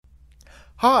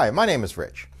Hi, my name is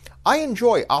Rich. I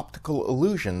enjoy optical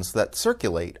illusions that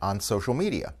circulate on social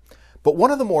media. But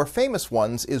one of the more famous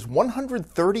ones is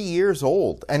 130 years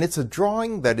old, and it's a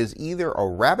drawing that is either a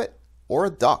rabbit or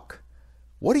a duck.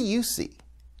 What do you see?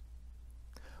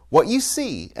 What you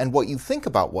see and what you think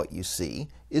about what you see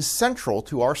is central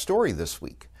to our story this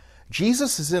week.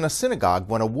 Jesus is in a synagogue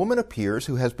when a woman appears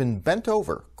who has been bent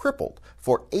over, crippled,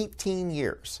 for 18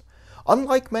 years.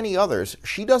 Unlike many others,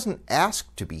 she doesn't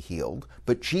ask to be healed,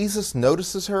 but Jesus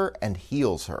notices her and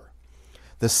heals her.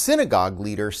 The synagogue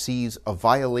leader sees a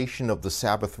violation of the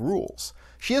Sabbath rules.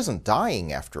 She isn't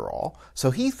dying after all,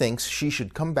 so he thinks she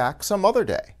should come back some other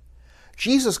day.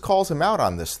 Jesus calls him out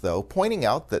on this, though, pointing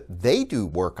out that they do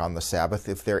work on the Sabbath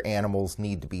if their animals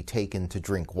need to be taken to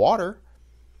drink water.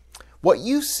 What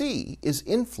you see is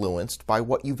influenced by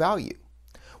what you value.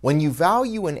 When you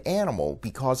value an animal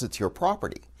because it's your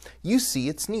property, you see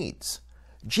its needs.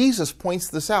 Jesus points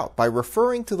this out by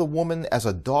referring to the woman as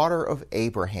a daughter of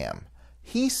Abraham.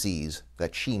 He sees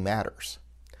that she matters.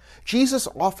 Jesus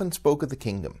often spoke of the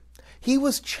kingdom. He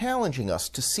was challenging us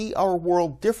to see our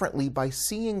world differently by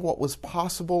seeing what was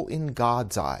possible in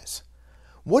God's eyes.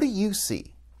 What do you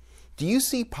see? Do you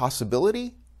see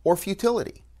possibility or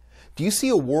futility? Do you see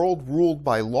a world ruled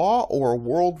by law or a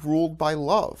world ruled by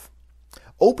love?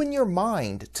 Open your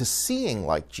mind to seeing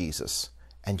like Jesus,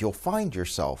 and you'll find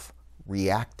yourself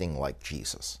reacting like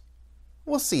Jesus.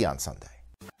 We'll see you on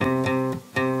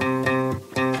Sunday.